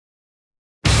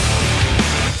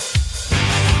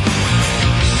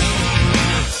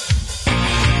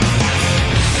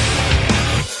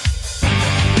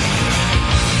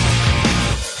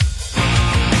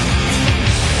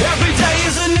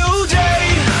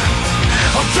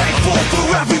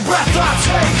path I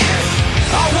take,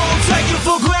 I won't take it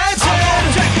for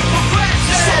granted.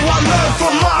 So I learn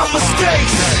from my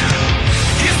mistakes.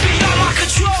 It's beyond my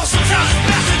control, sometimes it's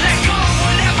best to let go.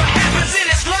 Whatever happens in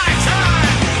its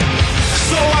lifetime.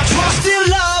 So I trust in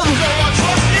love.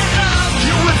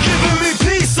 You have given me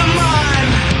peace of mind.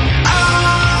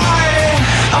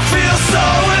 I feel so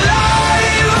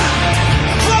alive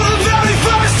for the very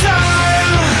first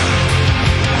time.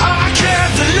 I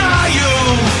can't deny you.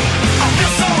 I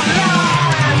feel so alive.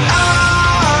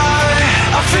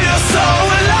 I feel so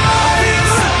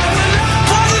alive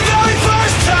for the very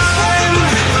first time.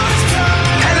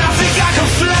 And I think I can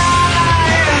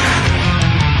fly.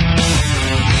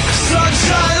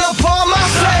 Sunshine upon my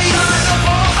face,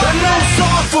 a new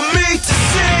song for me to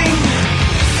sing.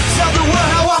 Tell the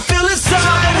world how I feel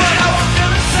inside,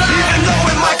 even though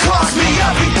it might cost me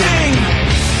everything.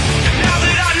 Now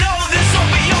that I know this will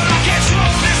be beyond my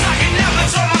control, this I can never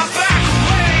turn my back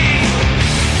away.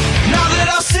 Now that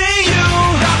I see you,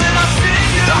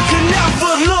 I can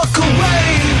never look away.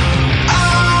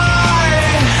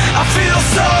 I feel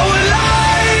so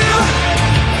alive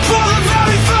for the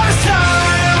very first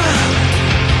time.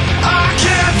 I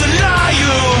can't deny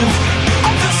you. I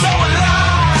feel so alive.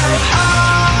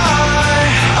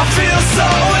 I feel so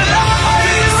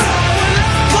alive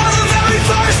for the very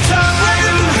first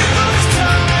time.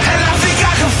 And I think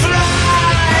I can fly.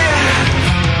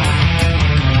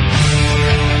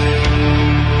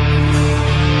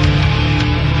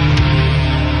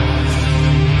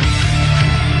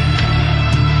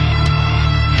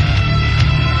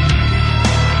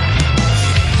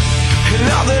 And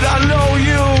now that I know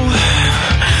you,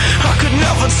 I could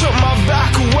never turn my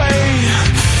back away.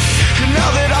 And now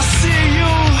that I see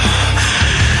you,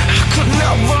 I could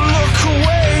never look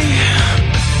away.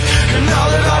 And now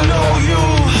that I know you,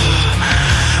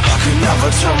 I could never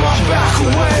turn my back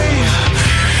away.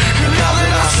 And now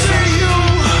that I see you,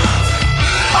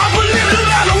 I believe no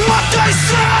matter what they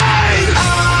say.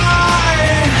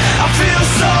 I feel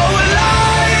so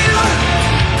alive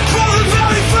for the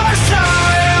very first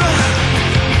time.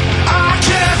 I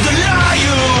can't deny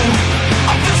you.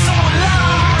 I feel so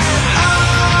alive.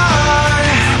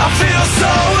 I feel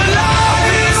so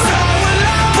alive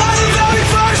for the very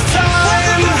first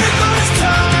time.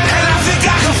 And I think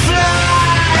I can fly.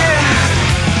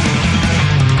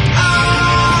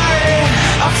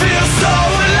 I feel so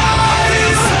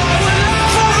alive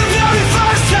for the very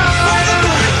first time.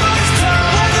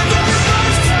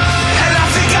 And I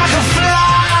think I can fly.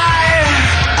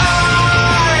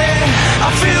 I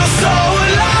feel so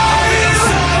alive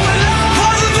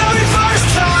for the very first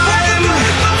time.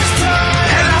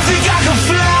 And I think I can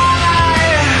fly.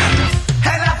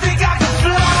 And I think I can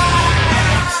fly.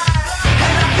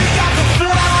 And I think I can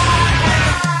fly.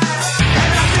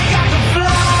 And I think I can fly.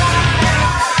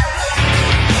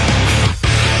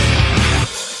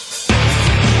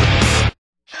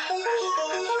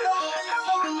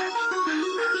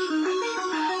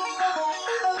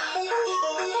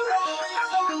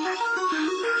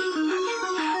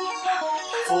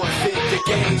 Forfeit the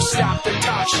game, stop the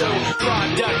talk show.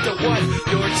 Product of what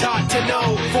you're taught to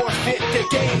know. Forfeit the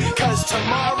game, cause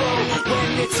tomorrow,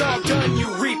 when it's all done, you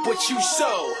reap what you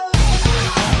sow.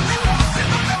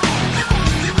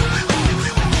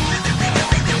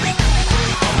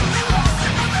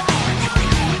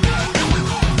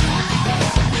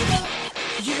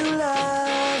 You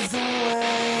love the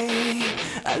way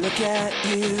I look at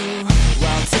you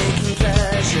while taking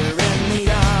pleasure in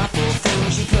the awful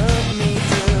things you put me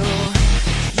through.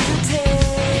 You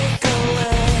take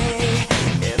away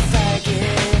if I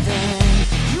give in.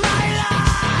 My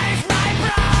life, my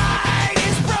pride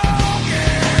is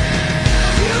broken.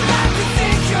 You like to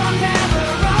think you're never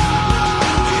wrong.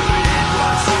 You live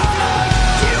what you love.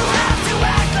 You have to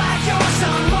act like you're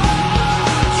someone.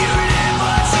 You live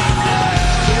what you love.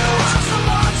 You want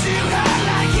someone to act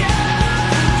like you.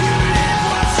 You live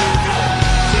what you love.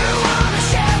 You wanna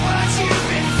share what you've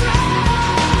been through.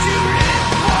 You live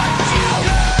what you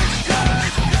love.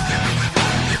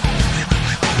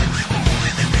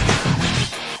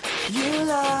 You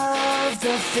love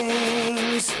the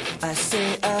things I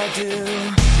say I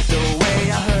do.